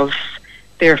of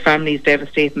their family's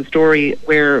devastating story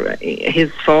where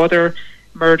his father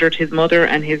murdered his mother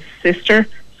and his sister.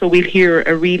 So we'll hear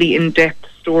a really in-depth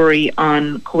story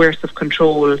on coercive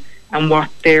control and what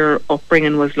their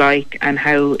upbringing was like and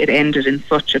how it ended in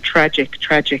such a tragic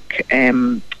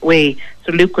way.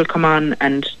 So Luke will come on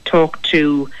and talk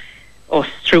to us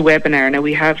through webinar. Now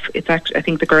I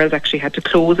think the girls actually had to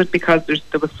close it because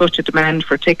there was such a demand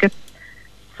for tickets.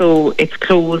 So it's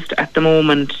closed at the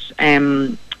moment,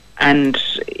 and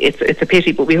it's a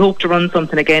pity, but we hope to run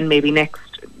something again maybe next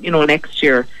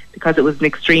year, because it was an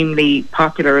extremely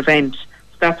popular event.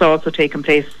 So that's also taking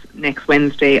place next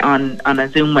Wednesday on a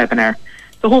Zoom webinar.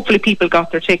 So hopefully people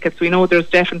got their tickets. We know there's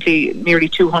definitely nearly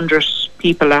 200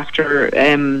 people after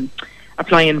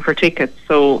applying for tickets.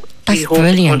 So we hope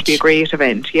it's going to be a great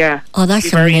event. Yeah. Oh,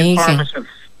 that's very amazing. Informative.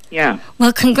 Yeah.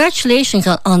 Well, congratulations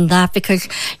on that, because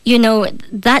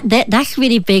that's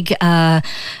really big.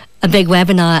 A big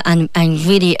webinar and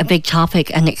really a big topic,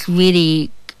 and it's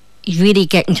really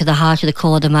getting to the heart of the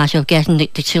core of the matter of getting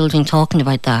the children talking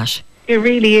about that. It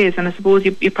really is, and I suppose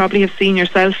you probably have seen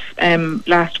yourself,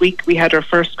 last week we had our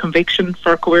first conviction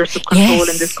for coercive control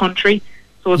in this country,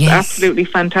 so it's absolutely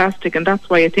fantastic, and that's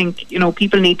why I think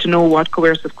people need to know what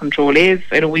coercive control is.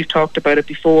 I know we've talked about it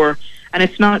before, and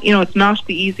it's not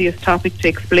the easiest topic to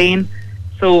explain,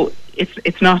 so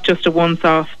it's not just a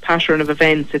once-off pattern of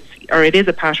events. It is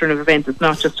a pattern of events. It's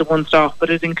not just a once-off, but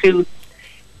it includes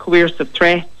coercive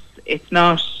threats. It's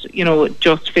not,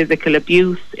 just physical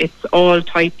abuse. It's all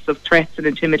types of threats and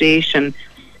intimidation.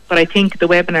 But I think the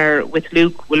webinar with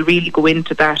Luke will really go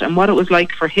into that and what it was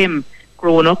like for him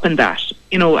growing up in that.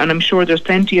 And I'm sure there's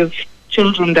plenty of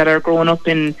children that are growing up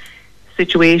in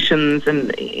situations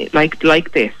and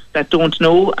like this that don't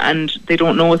know, and they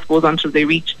don't know, I suppose, until they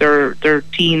reach their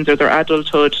teens or their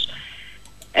adulthood,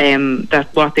 that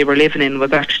what they were living in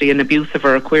was actually an abusive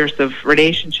or a coercive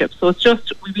relationship. So it's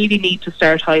just, we really need to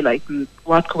start highlighting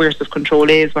what coercive control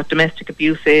is, what domestic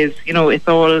abuse is. It's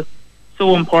all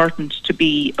so important to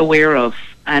be aware of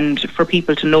and for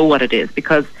people to know what it is,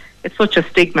 because it's such a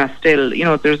stigma still.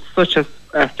 There's such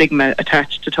a stigma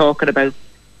attached to talking about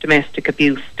domestic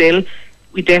abuse still.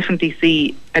 We definitely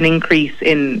see an increase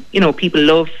in, people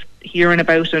love hearing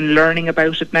about it and learning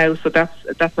about it now, so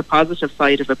that's a positive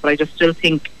side of it. But I just still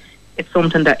think it's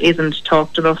something that isn't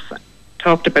talked about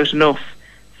enough.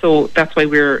 So that's why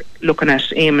we're looking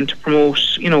at aiming to promote,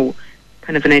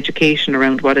 kind of an education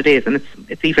around what it is. And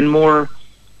it's even more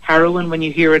harrowing when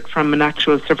you hear it from an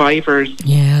actual survivor's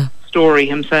story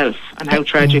himself, and how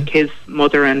tragic his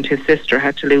mother and his sister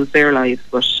had to lose their lives.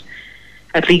 But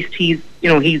at least he's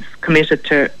committed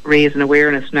to raising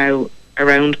awareness now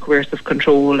around coercive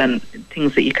control and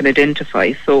things that you can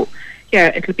identify. So,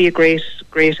 it'll be a great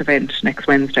event next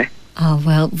Wednesday. Oh,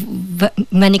 well,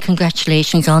 many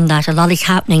congratulations on that. A lot is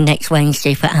happening next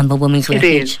Wednesday for Amber Women's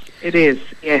Refuge. It is,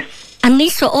 yes. And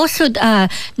Lisa, also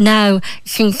now,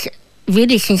 since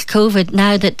COVID,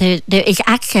 now that there is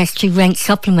access to rent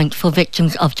supplement for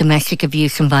victims of domestic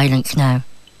abuse and violence now.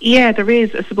 Yeah, there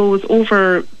is. I suppose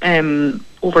over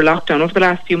lockdown, over the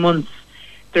last few months,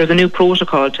 there's a new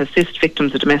protocol to assist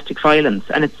victims of domestic violence,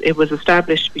 and it was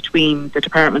established between the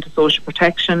Department of Social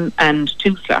Protection and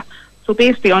TUSLA. So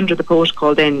basically, under the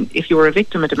protocol then, if you were a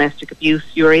victim of domestic abuse,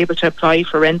 you were able to apply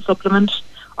for rent supplement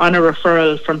on a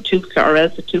referral from TUSLA or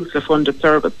else a TUSLA funded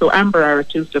service. So Amber are a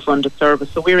TUSLA funded service,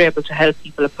 so we're able to help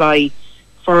people apply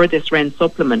for this rent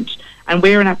supplement. And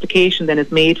where an application then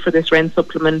is made for this rent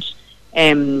supplement,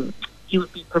 you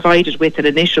would be provided with an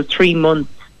initial 3-month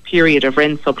period of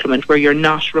rent supplement where you're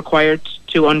not required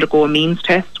to undergo a means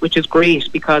test, which is great,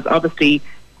 because obviously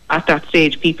at that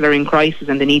stage people are in crisis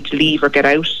and they need to leave or get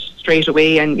out straight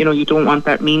away, and you don't want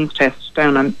that means test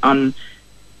down on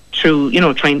through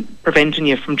preventing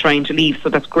you from trying to leave. So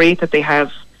that's great that they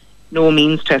have no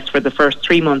means test for the first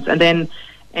 3 months, and then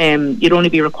you'd only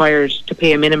be required to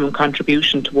pay a minimum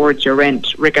contribution towards your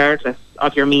rent, regardless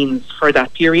of your means, for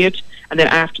that period. And then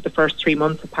after the first 3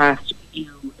 months have passed,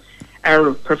 you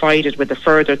are provided with a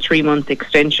further 3-month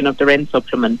extension of the rent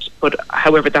supplement. But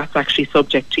however, that's actually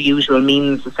subject to usual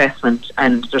means assessment,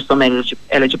 and there's some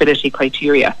eligibility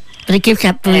criteria. But it gives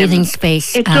that breathing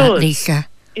space, it does. Lisa.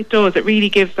 It does. It really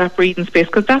gives that breathing space,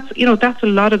 because that's a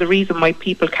lot of the reason why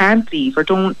people can't leave, or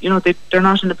don't, they're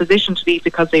not in a position to leave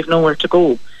because they've nowhere to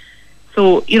go.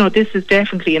 So, this is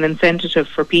definitely an incentive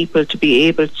for people to be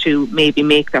able to maybe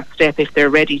make that step if they're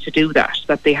ready to do that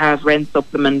they have rent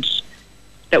supplement,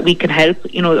 that we can help.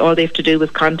 All they have to do is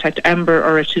contact Amber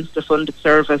or a TUSLA funded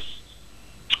service,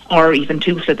 or even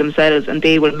TUSLA themselves, and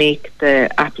they will make the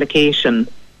application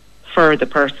for the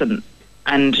person.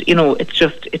 And,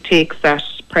 it takes that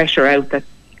pressure out, that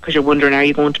because you're wondering, are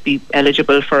you going to be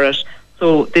eligible for it?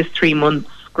 So this 3 months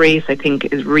grace, I think,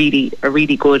 is really a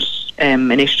really good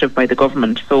initiative by the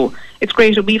government. So it's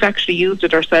great. We've actually used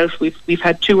it ourselves. We've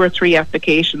had 2 or 3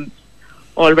 applications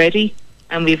already,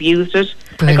 and we've used it.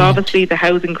 Brilliant. Like, obviously the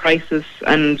housing crisis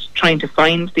and trying to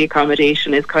find the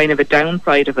accommodation is kind of a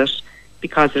downside of it,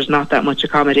 because there's not that much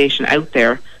accommodation out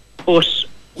there. But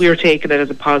we're taking it as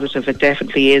a positive. It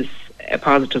definitely is a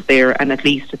positive there, and at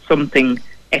least it's something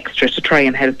extra to try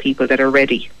and help people that are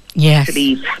ready to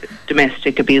leave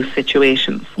domestic abuse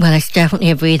situations. Well, it's definitely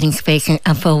a breathing space,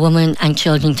 and for women and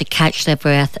children to catch their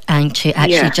breath, and to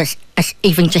actually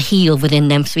even to heal within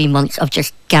them 3 months of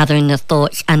just gathering their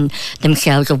thoughts and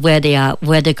themselves of where they are,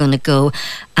 where they're going to go,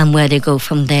 and where they go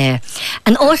from there.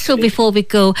 And also, before we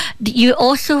go, you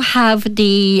also have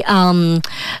the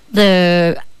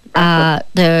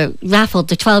raffle,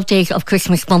 the 12 Days of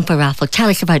Christmas bumper raffle. Tell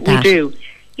us about that. We do.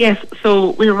 Yes,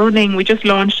 so we just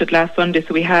launched it last Sunday,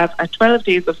 so we have a 12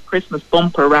 Days of Christmas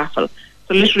bumper raffle.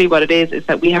 So literally what it is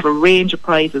that we have a range of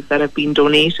prizes that have been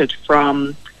donated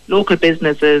from local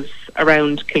businesses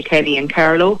around Kilkenny and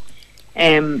Carlow.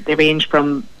 They range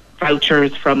from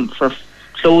vouchers for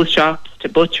clothes shops to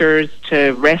butchers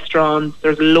to restaurants.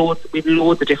 We've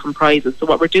loads of different prizes. So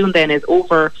what we're doing then is,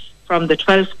 over from the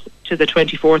 12th to the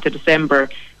 24th of December,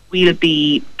 we'll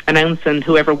be announcing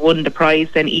whoever won the prize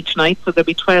then each night. So there'll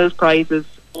be 12 prizes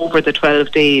over the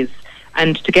 12 days.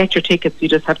 And to get your tickets, you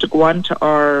just have to go on to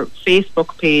our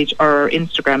Facebook page or our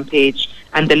Instagram page,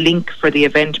 and the link for the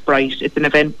Eventbrite. It's an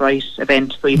Eventbrite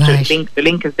event, so you have to the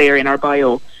link is there in our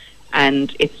bio,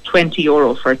 and it's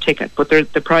 €20 for a ticket. But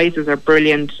the prizes are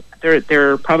brilliant.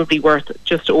 They're probably worth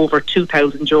just over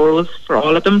 €2,000 for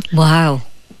all of them. Wow.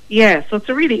 Yeah, so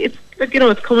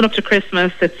it's coming up to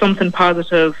Christmas. It's something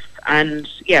positive, and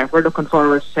we're looking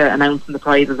forward to announcing the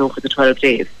prizes over the 12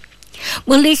 days.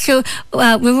 Well, Lisa,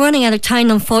 we're running out of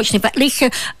time, unfortunately, but Lisa,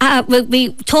 we'll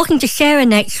be talking to Sarah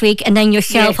next week, and then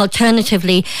yourself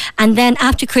alternatively, and then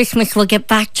after Christmas we'll get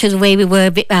back to the way we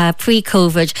were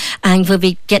pre-COVID, and we'll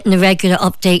be getting the regular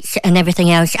updates and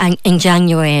everything else in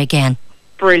January again.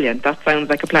 Brilliant. That sounds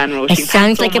like a plan, Roisin. It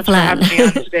sounds like a plan. Thanks so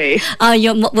much for having me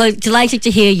on today. Well, delighted to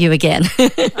hear you again.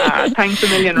 Thanks a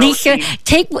million, Lisa,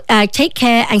 Roisin. take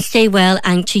care and stay well,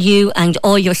 and to you and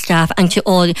all your staff, and to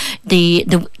all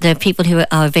the people who are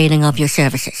availing of your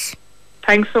services.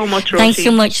 Thanks so much, Roisin. Thanks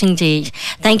so much indeed.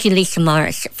 Thank you, Lisa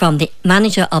Morris, from the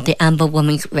manager of the Amber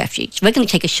Women's Refuge. We're going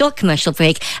to take a short commercial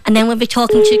break, and then we'll be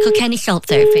talking to Kilkenny Salt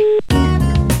Therapy.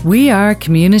 We are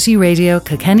Community Radio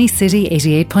Kilkenny City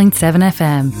 88.7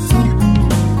 FM.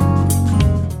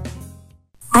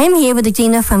 I'm here with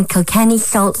Adina from Kilkenny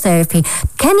Salt Therapy.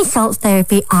 Kilkenny Salt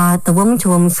Therapy are the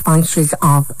woman-to-woman sponsors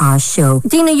of our show.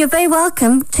 Adina, you're very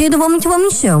welcome to the Woman-to-Woman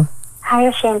show. Hi,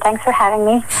 Roisin. Thanks for having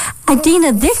me.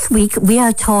 Adina, this week we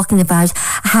are talking about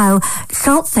how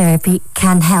salt therapy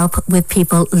can help with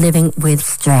people living with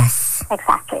stress.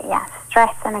 Exactly, yes.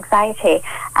 Stress and anxiety,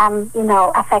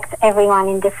 affects everyone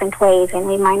in different ways, and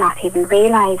we might not even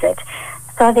realise it.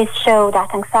 Studies show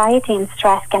that anxiety and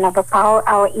stress can overpower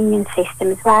our immune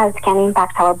system as well. It can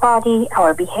impact our body,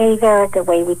 our behaviour, the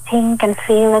way we think and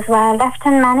feel as well. Left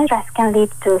unmanaged, stress can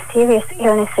lead to serious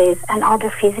illnesses and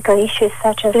other physical issues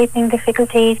such as sleeping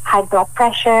difficulties, high blood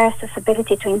pressure,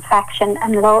 susceptibility to infection,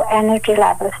 and low energy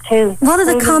levels too. What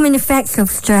are the common effects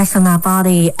of stress on our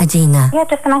body, Adina? Yeah,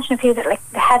 just to mention a few, like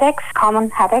the headaches,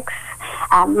 common headaches,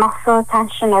 muscle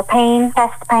tension or pain,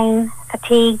 chest pain,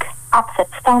 fatigue, upset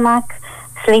stomach,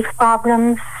 sleep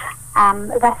problems,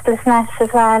 restlessness as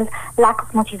well, lack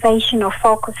of motivation or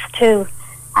focus too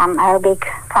are a big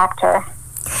factor.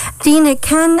 Dina,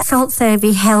 can salt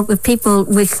therapy help with people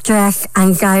with stress,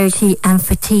 anxiety and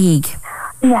fatigue?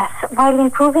 Yes, while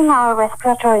improving our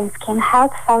respiratory and skin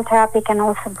health, salt therapy can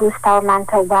also boost our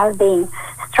mental well-being.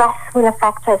 Stress stress will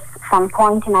affect us some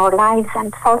point in our lives,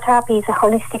 and salt therapy is a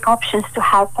holistic option to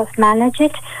help us manage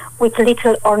it with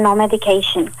little or no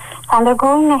medication. So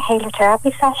undergoing a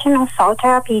halotherapy session or salt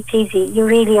therapy, it's easy. You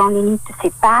really only need to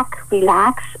sit back,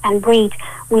 relax and breathe.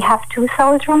 We have 2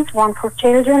 salt rooms, one for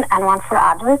children and one for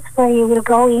adults, where you will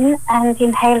go in and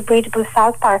inhale breathable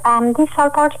salt particles. These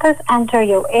salt particles enter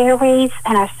your airways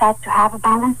and are said to have a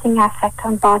balancing effect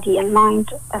on body and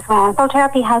mind as well. Salt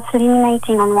therapy helps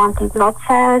eliminating unwanted blood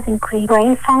cells, increase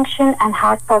brain function and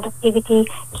heart productivity,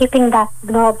 keeping that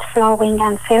blood flowing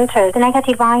and filtered. The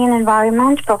negative ion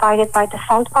environment provided by the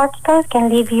salt particles can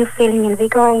leave you feeling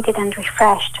invigorated and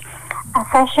refreshed. A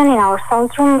session in our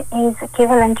salt room is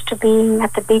equivalent to being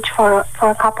at the beach for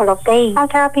a couple of days.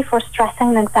 Salt therapy for stress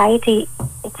and anxiety,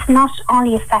 it's not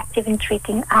only effective in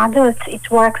treating adults, it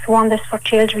works wonders for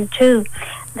children too.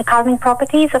 The calming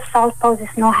properties of salt poses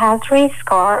no health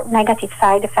risk or negative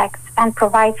side effects and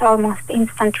provides almost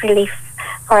instant relief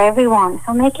for everyone.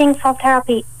 So making salt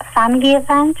therapy a family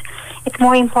event, it's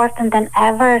more important than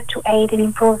ever to aid in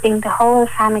improving the whole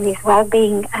family's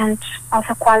well-being and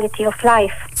also quality of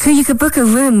life. So you could book a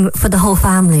room for the whole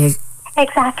family?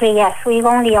 Exactly, yes. We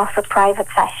only offer private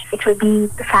sessions. It will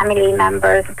be the family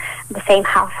members, the same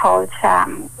household.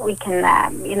 We can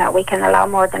allow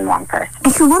more than one person.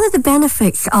 And so what are the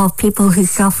benefits of people who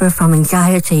suffer from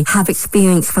anxiety have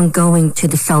experienced from going to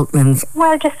the salt rooms?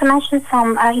 Well, just to mention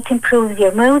some, it improves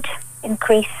your mood,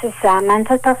 increases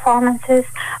mental performances,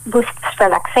 boosts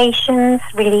relaxations,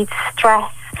 relieves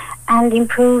stress, and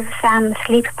improves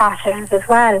sleep patterns as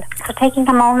well. So taking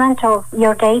a moment of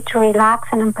your day to relax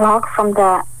and unplug from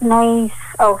the noise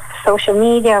of social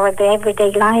media or the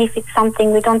everyday life, it's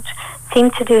something we don't seem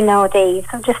to do nowadays.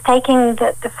 So just taking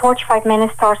the 45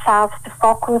 minutes to ourselves to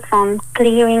focus on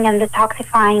clearing and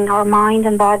detoxifying our mind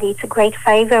and body, it's a great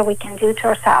favour we can do to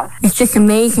ourselves. It's just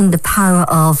amazing the power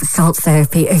of salt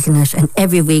therapy, isn't it? And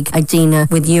every week, Adina,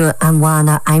 with you and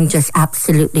Juana, I'm just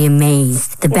absolutely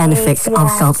amazed the benefits of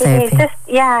salt therapy.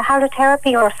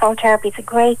 Halotherapy or salt therapy is a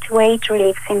great way to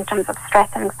relieve symptoms of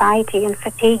stress, anxiety and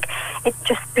fatigue. It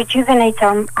just rejuvenates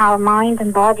our mind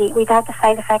and body without the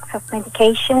side effects of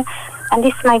medication. And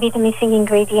this might be the missing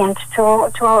ingredient to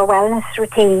our wellness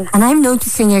routine. And I'm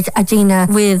noticing it, Adina,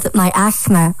 with my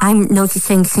asthma. I'm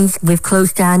noticing since we've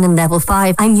closed down in level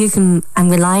 5, I'm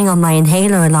relying on my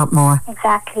inhaler a lot more.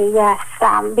 Exactly, yes.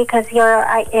 Because your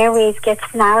airways gets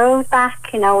narrowed back,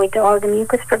 with all the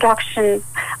mucus production,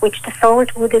 which the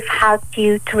salt would have helped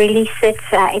you to release it.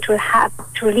 It will help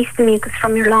to release the mucus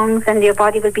from your lungs and your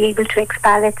body will be able to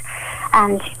expel it.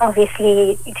 And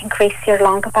obviously it increases your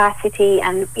lung capacity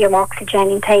and your oxygen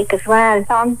intake as well.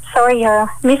 So I'm sorry you're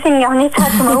missing on it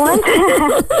at the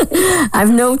moment.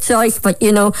 I've no choice, but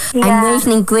I'm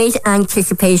waiting in great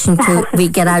anticipation till we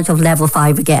get out of level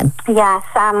 5 again. Yes,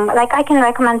 I can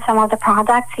recommend some of the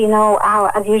products.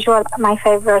 As usual, my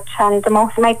favourite and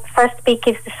my first pick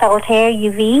is the Salt Air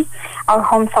UV, our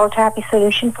home salt therapy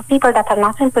solution for people that are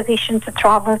not in position to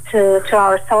travel to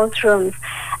our salt rooms.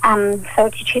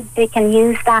 So they can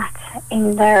use that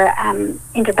in their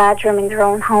bedroom, in their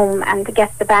own home, and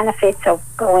get the benefits of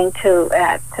going to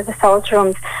the salt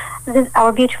rooms.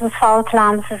 Our beautiful salt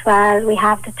lamps as well. We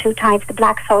have the 2 types, the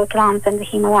black salt lamps and the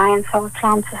Himalayan salt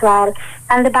lamps as well.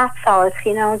 And the bath salts,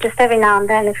 just every now and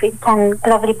then if we can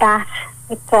lovely bath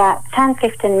with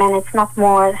 10-15 minutes, not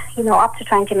more, up to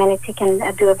 20 minutes you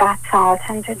can do a bath salt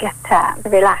and to get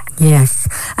relaxed. Yes,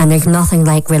 and there's nothing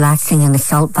like relaxing in a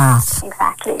salt bath.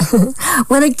 Exactly.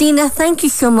 Well, Adina, thank you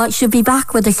so much. You'll be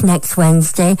back with us next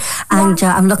Wednesday, and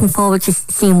I'm looking forward to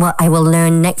seeing what I will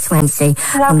learn next Wednesday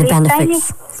on the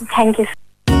benefits. Thank you.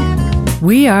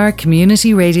 We are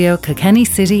Community Radio Kilkenny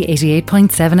City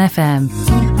 88.7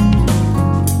 FM.